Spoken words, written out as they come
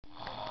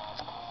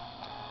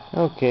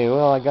Okay,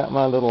 well, I got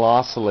my little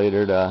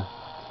oscillator to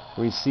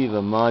receive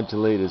a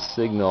modulated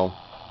signal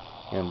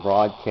and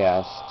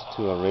broadcast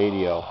to a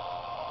radio.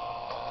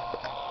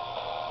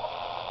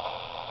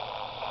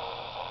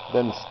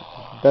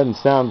 Doesn't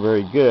sound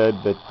very good,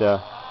 but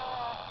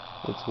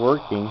it's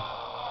working.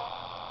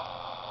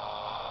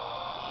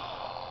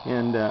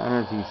 And I don't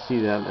know if you can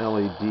see that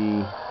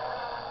LED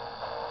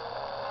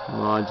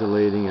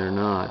modulating or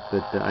not,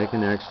 but I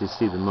can actually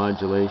see the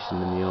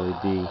modulation in the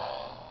LED.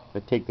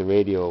 If I take the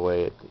radio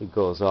away, it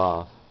goes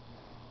off,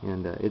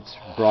 and it's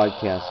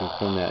broadcasting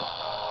from that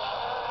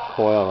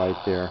coil right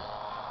there,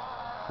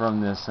 from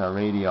this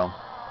radio.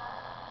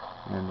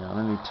 And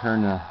let me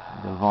turn the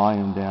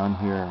volume down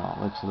here, and I'll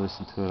let you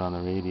listen to it on the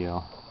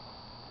radio.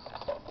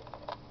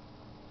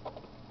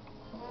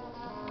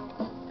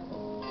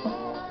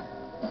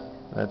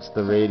 That's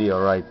the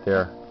radio right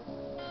there.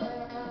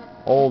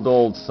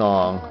 Old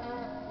song.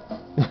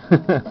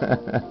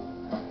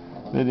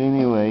 But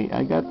anyway,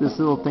 I got this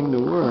little thing to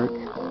work.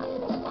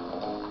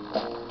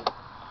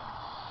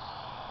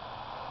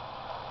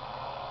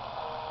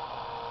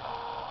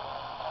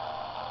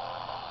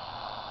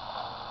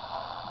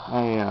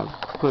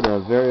 I put a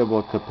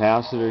variable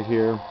capacitor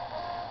here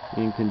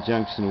in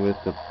conjunction with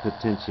the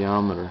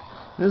potentiometer.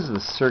 This is the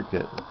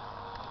circuit,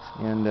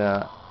 and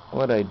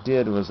what I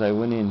did was I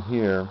went in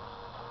here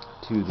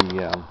to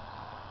the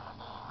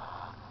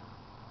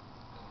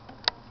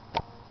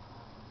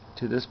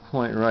to this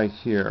point right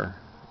here,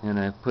 and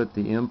I put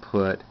the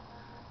input,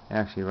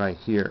 actually right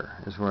here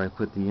is where I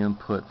put the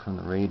input from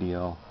the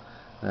radio.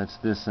 That's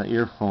this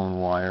earphone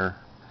wire,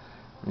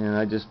 and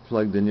I just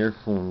plugged an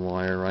earphone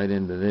wire right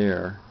into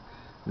there.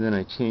 And then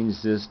I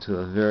changed this to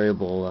a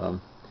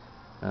variable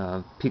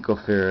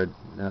picofarad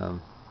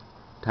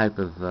type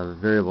of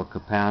variable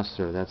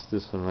capacitor. That's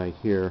this one right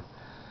here.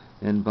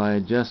 And by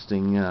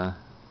adjusting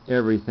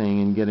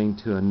everything and getting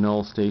to a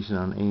null station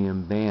on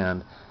AM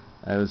band,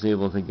 I was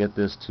able to get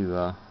this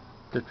to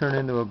turn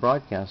into a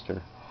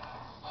broadcaster.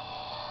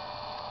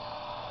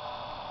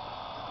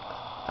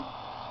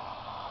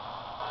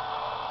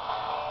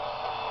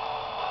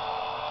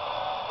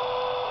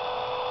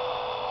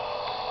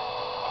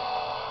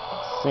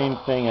 Same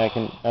thing, I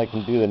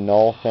can do the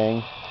null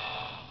thing.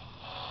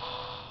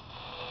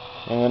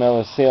 And when I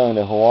was sailing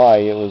to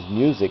Hawaii, it was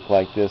music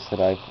like this that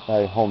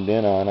I homed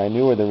in on. I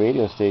knew where the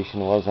radio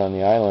station was on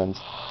the islands,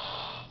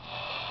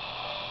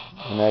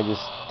 and I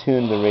just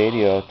tuned the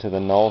radio to the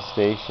null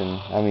station,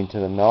 to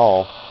the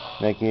null,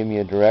 and that gave me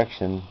a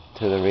direction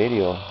to the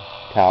radio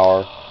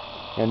tower.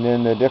 And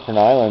then the different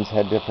islands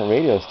had different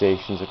radio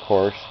stations, of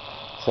course,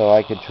 so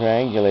I could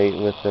triangulate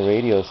with the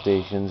radio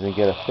stations and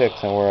get a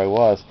fix on where I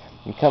was.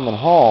 And coming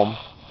home,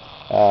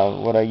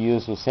 what I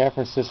used was San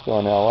Francisco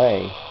and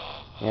LA,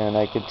 and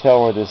I could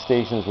tell where the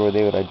stations were.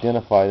 They would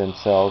identify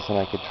themselves, and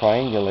I could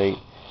triangulate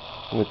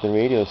with the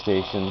radio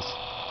stations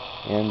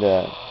and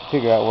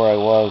figure out where I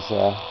was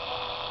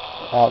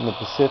out in the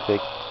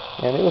Pacific.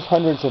 And it was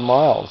hundreds of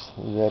miles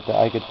that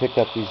I could pick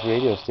up these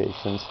radio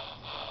stations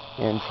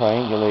and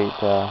triangulate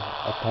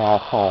a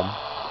path home.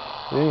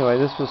 But anyway,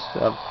 this was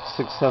a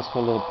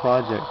successful little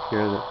project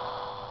here that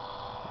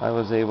I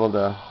was able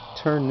to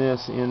turn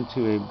this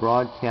into a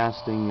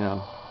broadcasting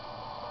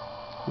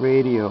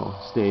radio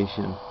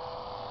station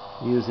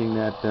using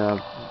that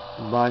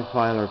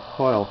bifilar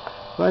coil.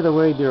 By the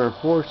way, there are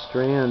 4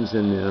 strands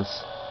in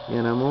this,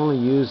 and I'm only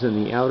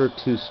using the outer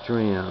 2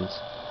 strands.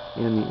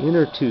 And the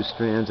inner 2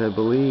 strands, I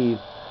believe,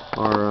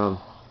 are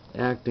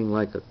acting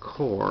like a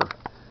core.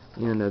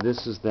 And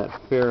this is that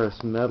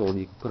ferrous metal.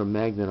 You can put a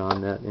magnet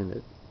on that,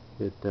 and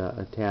it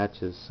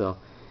attaches. So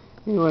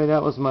anyway,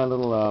 that was my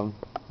little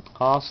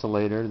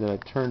oscillator that I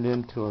turned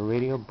into a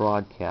radio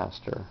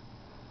broadcaster.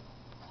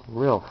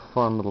 Real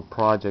fun little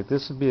project.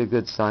 This would be a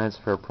good science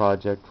fair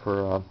project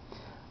for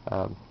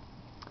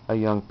a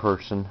young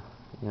person,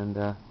 and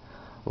a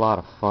lot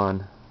of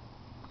fun.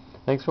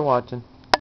 Thanks for watching.